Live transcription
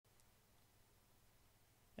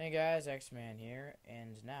Hey guys, X-Man here,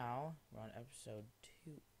 and now we're on episode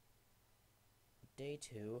 2, day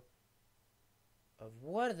 2 of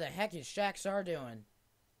what the heck is Shaxar doing?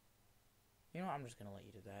 You know what, I'm just gonna let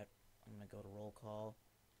you do that. I'm gonna go to roll call.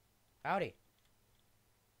 Howdy!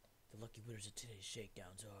 The lucky winners of today's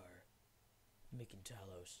shakedowns are Mick and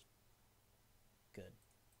Talos. Good.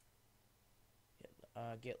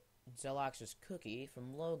 Get Zelox's cookie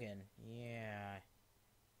from Logan. Yeah.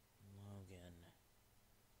 Logan.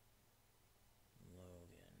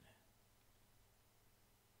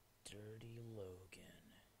 Dirty Logan.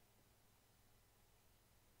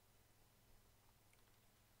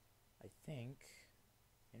 I think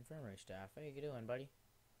infirmary staff. How you doing, buddy?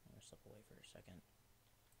 I'm gonna step away for a second.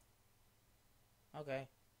 Okay.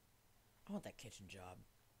 I want that kitchen job.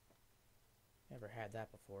 Never had that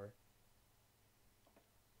before.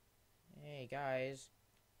 Hey guys,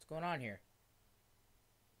 what's going on here?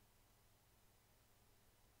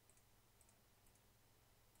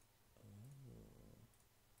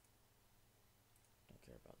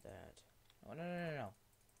 Care about that. Oh, no.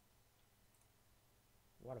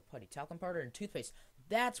 Water putty, talcum powder, and toothpaste.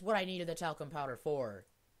 That's what I needed the talcum powder for.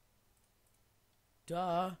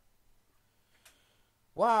 Duh.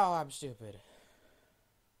 Wow, I'm stupid.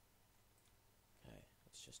 Okay,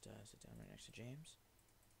 let's just sit down right next to James.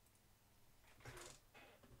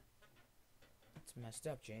 That's messed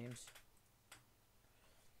up, James.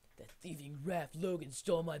 That thieving rat Logan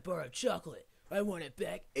stole my bar of chocolate. I want it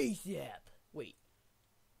back ASAP. Wait.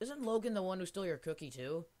 Isn't Logan the one who stole your cookie,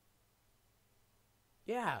 too?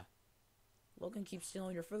 Yeah. Logan keeps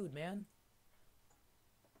stealing your food, man.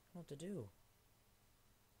 I don't know what to do.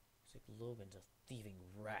 Looks like Logan's a thieving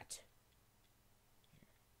rat.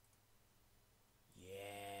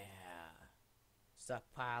 Yeah.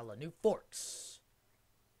 Stockpile of new forks.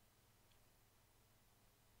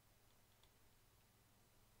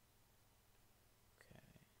 Okay.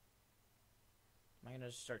 Am I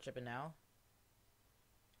gonna start chipping now?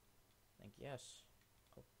 I think yes.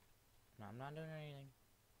 Oh. No, I'm not doing anything.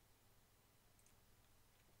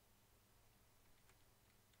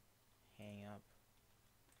 Hang up.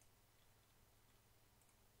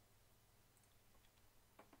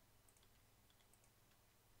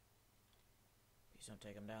 Please don't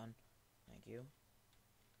take him down. Thank you.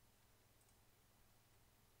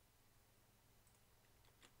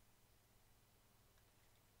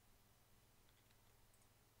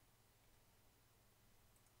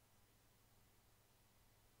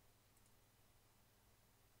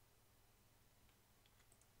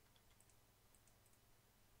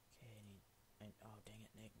 Oh,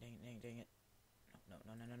 dang it.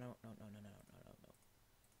 No.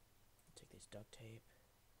 Take this duct tape.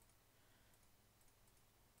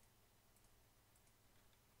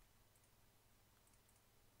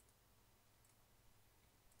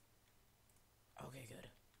 Okay, good.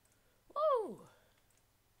 Woo!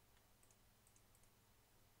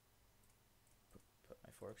 Put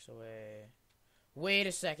my forks away. Wait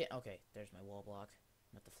a second. Okay, there's my wall block.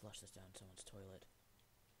 I'm about to flush this down someone's toilet.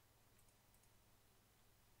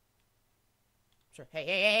 Sure.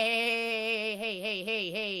 Hey.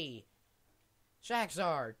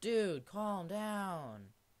 Shaxar, dude, calm down.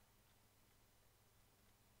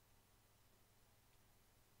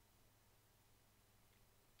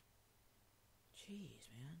 Jeez,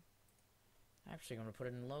 man. I'm actually gonna put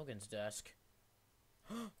it in Logan's desk.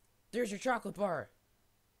 There's your chocolate bar.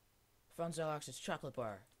 Found Zelox's chocolate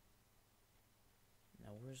bar.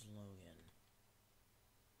 Now where's Logan?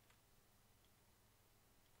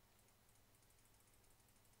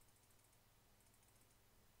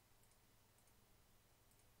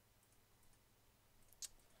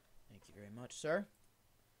 Thank you very much, sir.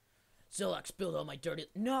 Zelox spilled all my dirty...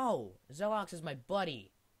 No! Zelox is my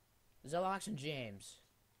buddy. Zelox and James.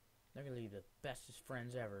 They're gonna be the bestest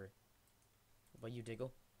friends ever. What about you,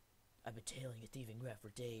 Diggle? I've been tailing a thieving rat for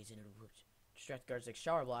days and it'll distract guards like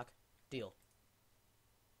shower block. Deal.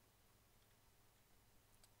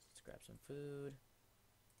 Let's grab some food.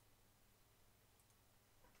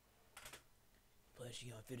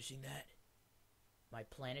 Planishing on finishing that? My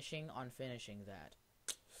planishing on finishing that.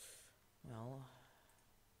 Well,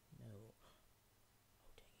 no. Oh,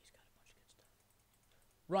 dang, he's got a bunch of good stuff.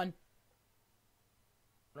 Run!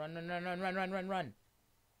 Run.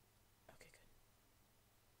 Okay, good.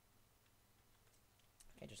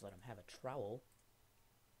 Can't just let him have a trowel.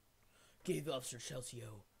 Gave Officer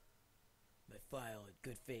Chelseo my file in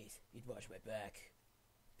good faith. He'd watch my back.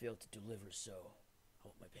 Failed to deliver, so I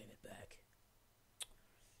want my payment back.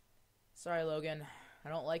 Sorry, Logan. I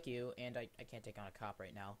don't like you, and I can't take on a cop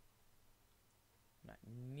right now.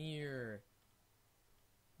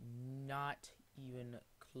 Not even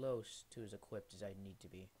close to as equipped as I need to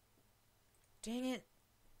be. Dang it!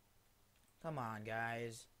 Come on,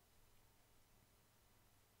 guys.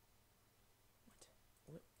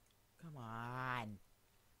 What? Come on.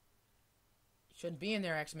 You shouldn't be in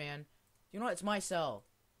there, X-Man. You know what? It's my cell.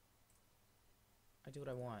 I do what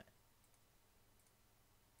I want.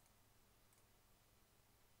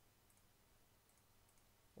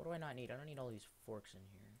 What do I not need? I don't need all these forks in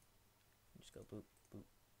here. Just go boop, boop,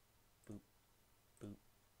 boop, boop.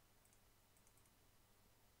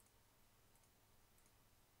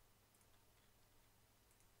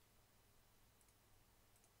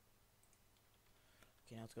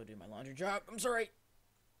 Okay, now let's go do my laundry job. I'm sorry.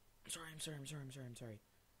 I'm sorry.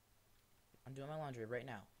 I'm doing my laundry right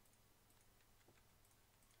now.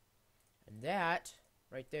 And that,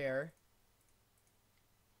 right there,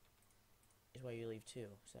 is why you leave too.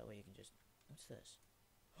 So that way you can just... What's this?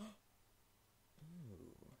 Ooh.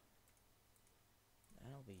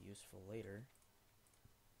 That'll be useful later.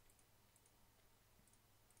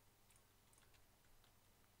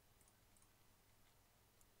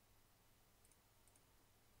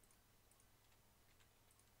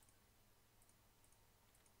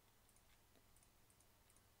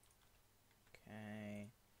 Okay.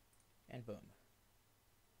 And boom.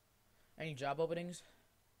 Any job openings?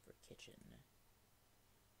 For kitchen.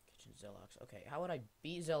 Kitchen Zelox. Okay, how would I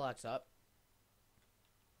beat Zelox up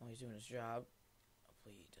while he's doing his job?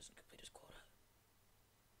 Hopefully he doesn't complete his quota.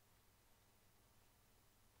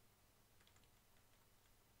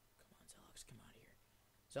 Come on, Zelox, come out here.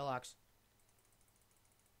 Zelox.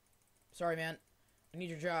 Sorry, man. I need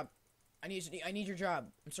your job. I need your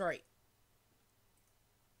job. I'm sorry.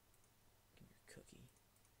 Give me your cookie.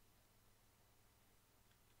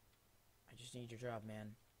 I just need your job,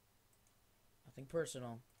 man. Nothing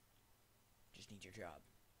personal. Just need your job.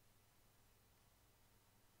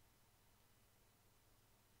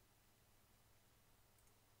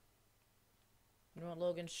 You know what,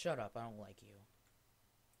 Logan? Shut up. I don't like you.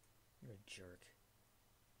 You're a jerk.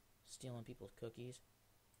 Stealing people's cookies.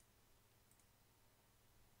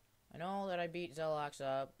 I know that I beat Zelox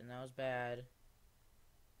up, and that was bad.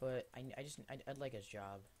 But I'd like his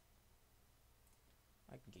job.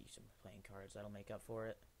 I can get you some playing cards. That'll make up for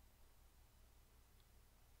it.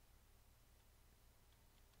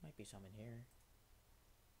 Might be some in here.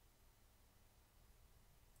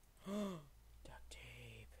 Duct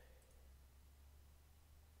tape.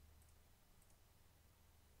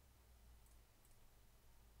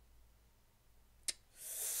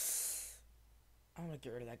 I'm gonna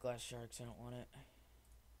get rid of that glass shard because I don't want it.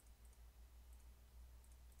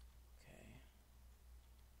 Okay.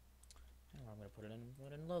 I don't know, I'm gonna put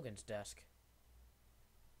it in Logan's desk.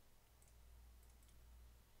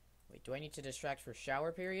 Wait, do I need to distract for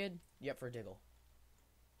shower period? Yep, for Diggle.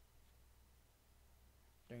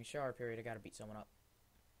 During shower period, I gotta beat someone up.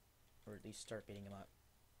 Or at least start beating him up.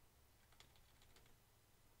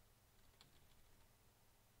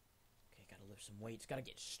 Okay, gotta lift some weights. Gotta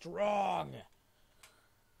get strong!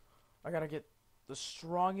 I gotta get the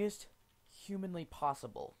strongest humanly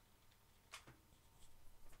possible.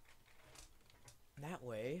 That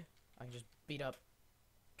way, I can just beat up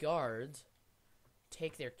guards,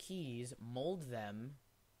 take their keys, mold them,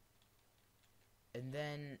 and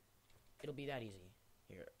then it'll be that easy.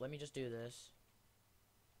 Here, let me just do this.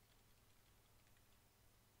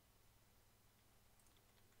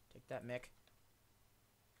 Take that, Mick.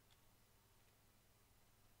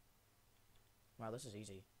 Wow, this is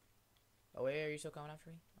easy. Oh, wait, are you still coming after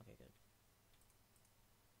me? Okay, good.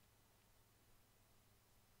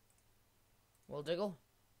 Well, Diggle,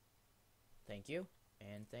 thank you,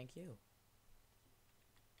 and thank you.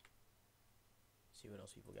 See what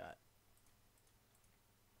else people got.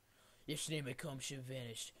 Yesterday my comp should have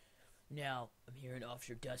vanished. Now, I'm hearing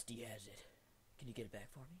Officer Dusty has it. Can you get it back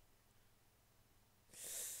for me?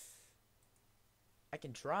 I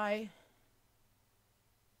can try.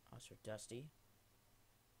 Officer Dusty.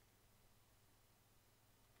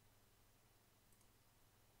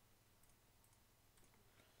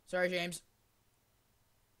 Sorry, James.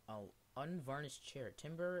 Oh, unvarnished chair.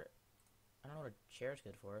 Timber. I don't know what a chair's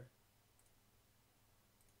good for.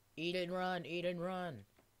 Eat and run, eat and run.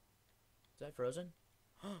 Is that frozen?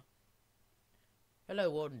 Hello,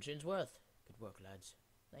 Warden Chinsworth. Good work, lads.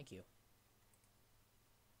 Thank you.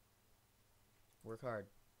 Work hard.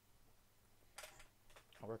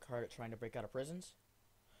 I'll work hard at trying to break out of prisons.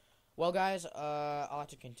 Well, guys, I'll have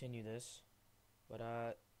to continue this.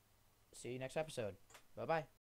 But, see you next episode. Bye-bye.